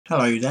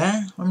Hello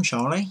there, I'm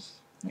Charlie.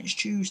 It's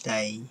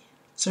Tuesday.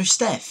 So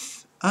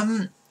Steph,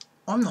 I'm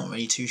not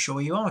really too sure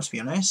where you are, to be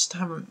honest. I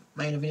haven't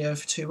made a video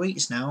for 2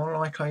 weeks now.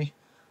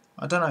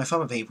 I don't know if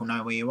other people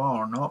know where you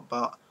are or not,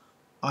 but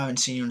I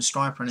haven't seen you on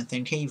Stripe or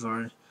anything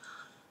either.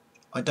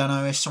 I don't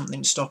know if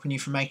something's stopping you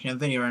from making a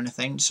video or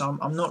anything, so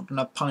I'm not going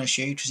to punish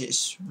you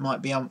because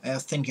I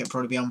think it'd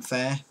probably be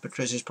unfair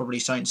because there's probably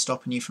something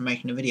stopping you from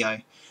making a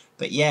video.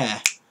 But yeah,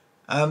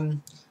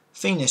 theme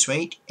this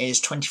week is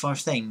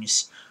 25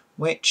 things,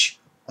 which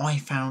I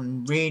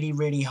found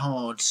really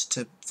hard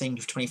to think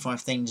of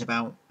 25 things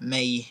about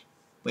me,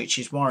 which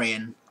is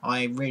worrying.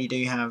 I really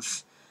do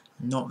have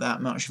not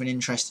that much of an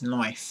interest in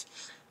life.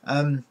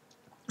 I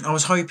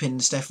was hoping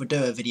Steph would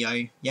do a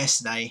video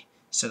yesterday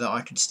so that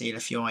I could steal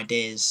a few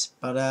ideas,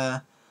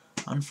 but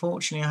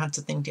unfortunately I had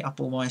to think it up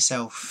all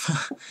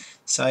myself.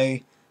 So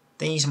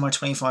these are my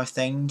 25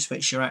 things,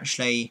 which are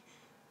actually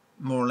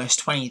more or less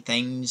 20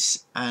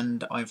 things,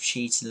 and I've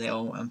cheated a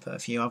little and put a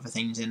few other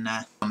things in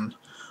there.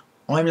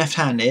 I'm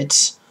left-handed,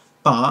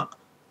 but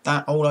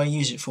all I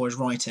use it for is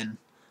writing.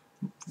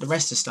 The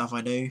rest of the stuff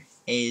I do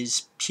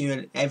is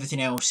everything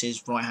else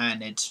is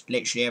right-handed,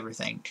 literally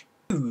everything.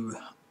 Ooh,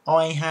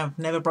 I have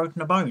never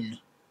broken a bone,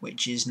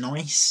 which is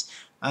nice.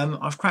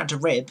 I've cracked a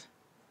rib,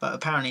 but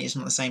apparently it's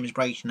not the same as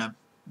breaking a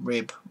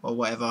rib or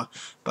whatever.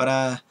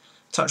 But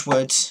touch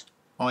wood,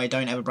 I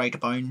don't ever break a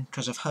bone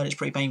because I've heard it's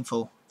pretty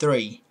painful.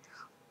 3.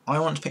 I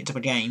once picked up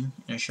a game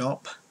in a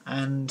shop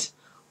and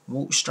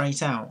walked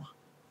straight out.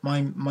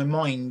 My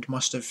mind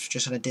must have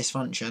just had a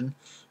dysfunction,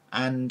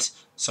 and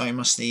so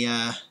must the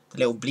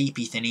little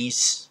bleepy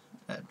thingies,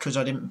 because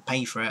I didn't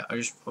pay for it.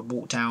 I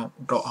walked out,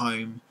 got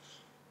home,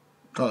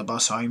 got the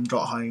bus home,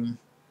 got home,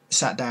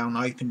 sat down,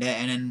 opened it,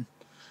 and then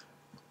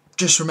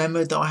just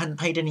remembered that I hadn't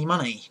paid any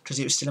money because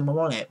it was still in my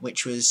wallet,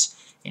 which was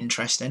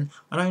interesting.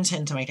 I don't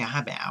tend to make a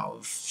habit out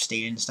of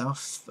stealing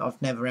stuff.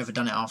 I've never ever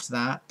done it after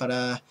that,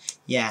 but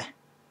yeah.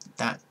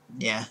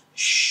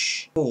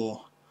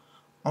 4.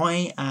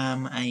 I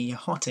am a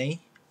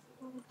hottie,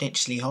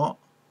 literally hot,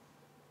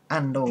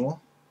 and or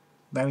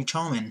very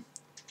charming,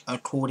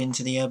 according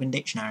to the Urban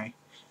Dictionary.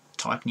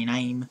 Type in your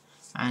name,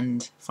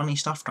 and funny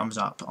stuff comes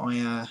up.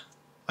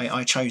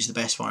 I chose the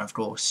best one, of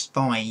course.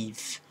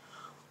 5.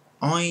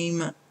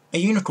 I'm a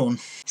unicorn.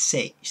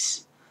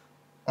 6.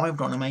 I've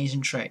got an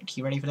amazing trick.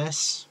 You ready for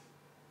this?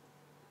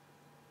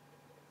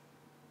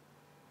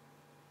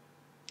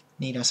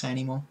 Need I say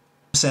any more?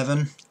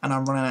 7, and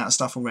I'm running out of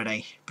stuff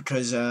already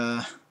because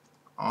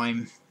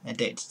I'm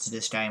addicted to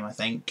this game, I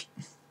think.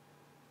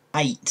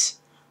 8.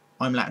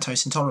 I'm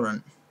lactose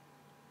intolerant.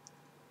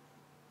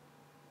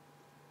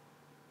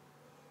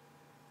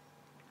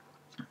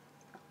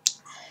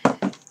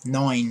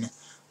 9.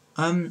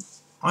 I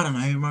don't know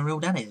who my real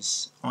dad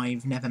is.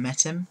 I've never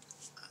met him.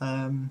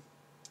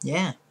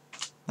 Yeah,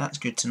 that's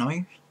good to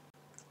know.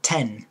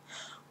 10.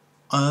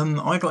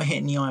 I got hit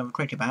in the eye with a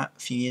cricket bat a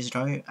few years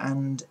ago,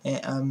 and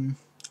it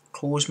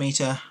caused me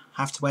to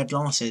have to wear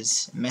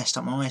glasses. It messed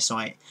up my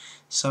eyesight.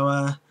 So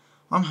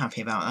I'm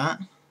happy about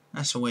that.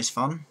 That's always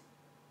fun.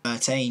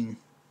 13.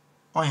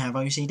 I have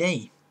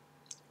OCD,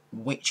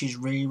 which is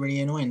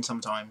really annoying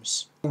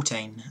sometimes.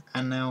 14.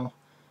 And now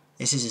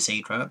this is a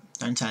secret.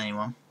 Don't tell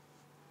anyone.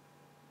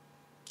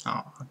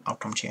 Oh, I'll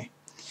come to you.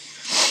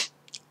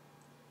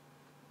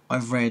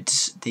 I've read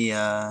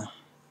the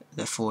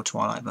 4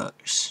 Twilight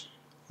books.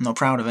 I'm not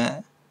proud of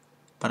it,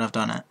 but I've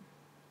done it.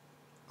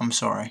 I'm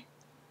sorry.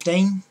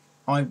 15.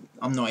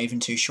 I'm not even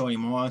too sure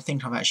anymore. I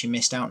think I've actually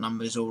missed out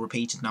numbers or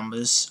repeated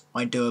numbers.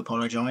 I do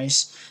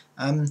apologise.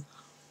 I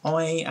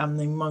am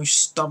the most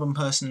stubborn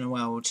person in the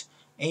world.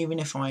 Even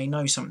if I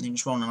know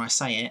something's wrong and I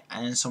say it,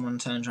 and then someone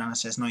turns around and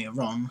says, no, you're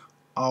wrong,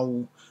 I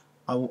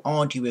will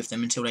argue with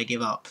them until they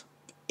give up,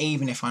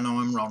 even if I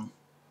know I'm wrong.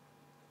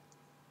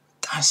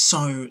 That's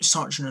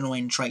such an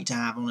annoying trait to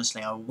have,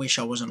 honestly. I wish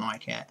I wasn't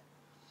like it.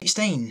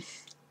 16.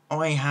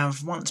 I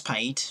have once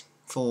paid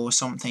for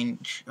something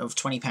of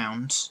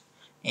 £20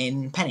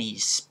 in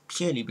pennies,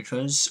 purely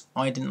because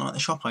I didn't like the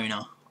shop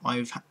owner.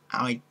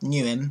 I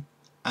knew him,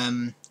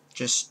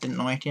 just didn't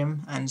like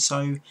him, and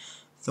so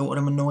thought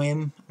I'd annoy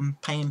him and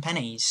pay him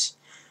pennies.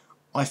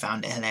 I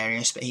found it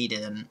hilarious, but he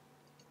didn't.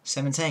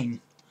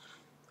 17.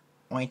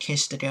 I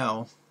kissed a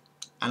girl,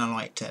 and I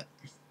liked it.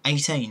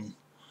 18.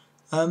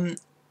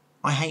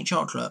 I hate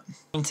chocolate.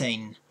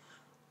 19.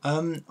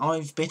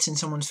 I've bitten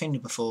someone's finger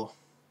before.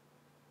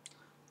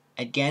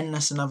 Again,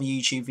 that's another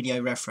YouTube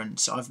video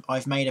reference.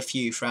 I've made a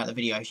few throughout the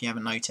video if you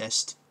haven't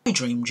noticed. My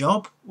dream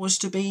job was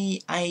to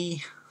be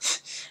a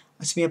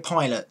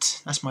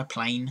pilot. That's my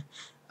plane.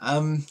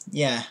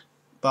 Yeah,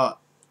 but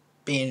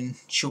being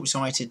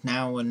short-sighted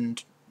now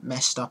and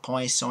messed up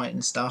eyesight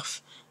and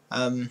stuff,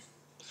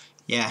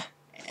 yeah,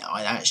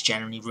 that's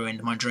generally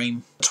ruined my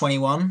dream.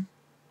 21.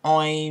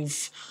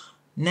 I've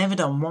never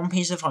done one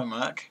piece of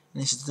homework,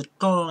 and this is the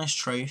God honest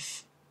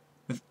truth,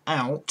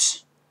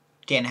 without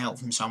getting help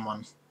from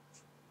someone.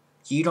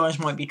 You guys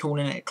might be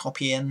calling it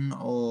copying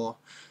or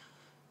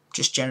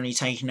just generally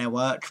taking their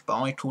work,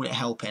 but I call it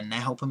helping.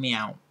 They're helping me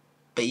out.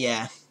 But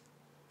yeah,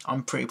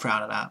 I'm pretty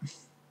proud of that.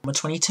 Number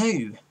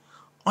 22.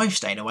 I've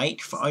stayed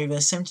awake for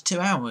over 72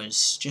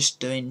 hours, just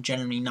doing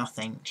generally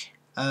nothing,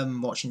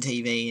 watching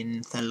TV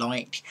and the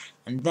like.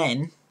 And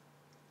then,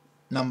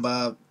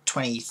 number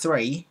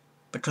 23,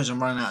 because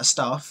I'm running out of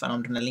stuff and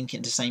I'm going to link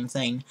it to the same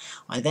thing,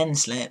 I then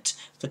slept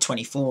for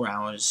 24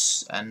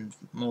 hours and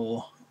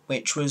more,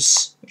 which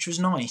was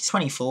nice.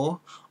 24,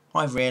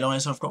 I've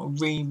realised I've got a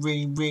really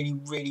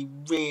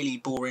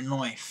boring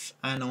life,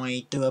 and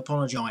I do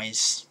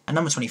apologise. And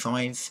number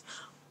 25,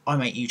 I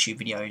make YouTube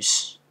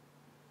videos.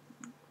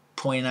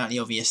 Pointing out the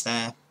obvious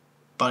there,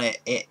 but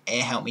it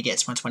helped me get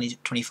to my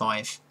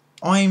 25.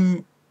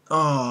 I'm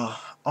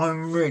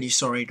really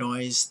sorry,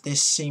 guys.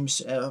 This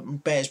seems, I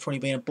bet it's probably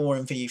been a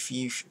boring video for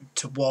you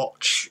to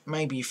watch.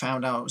 Maybe you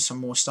found out some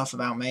more stuff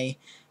about me.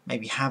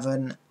 Maybe you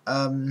haven't.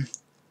 I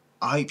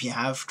hope you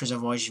have, because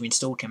otherwise you've been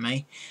stalking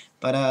me.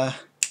 But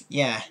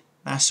yeah,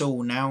 that's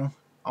all now.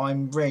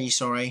 I'm really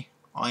sorry.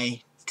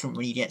 I couldn't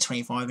really get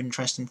 25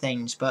 interesting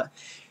things, but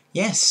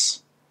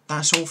yes.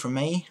 That's all from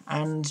me,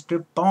 and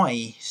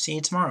goodbye. See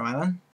you tomorrow, Alan.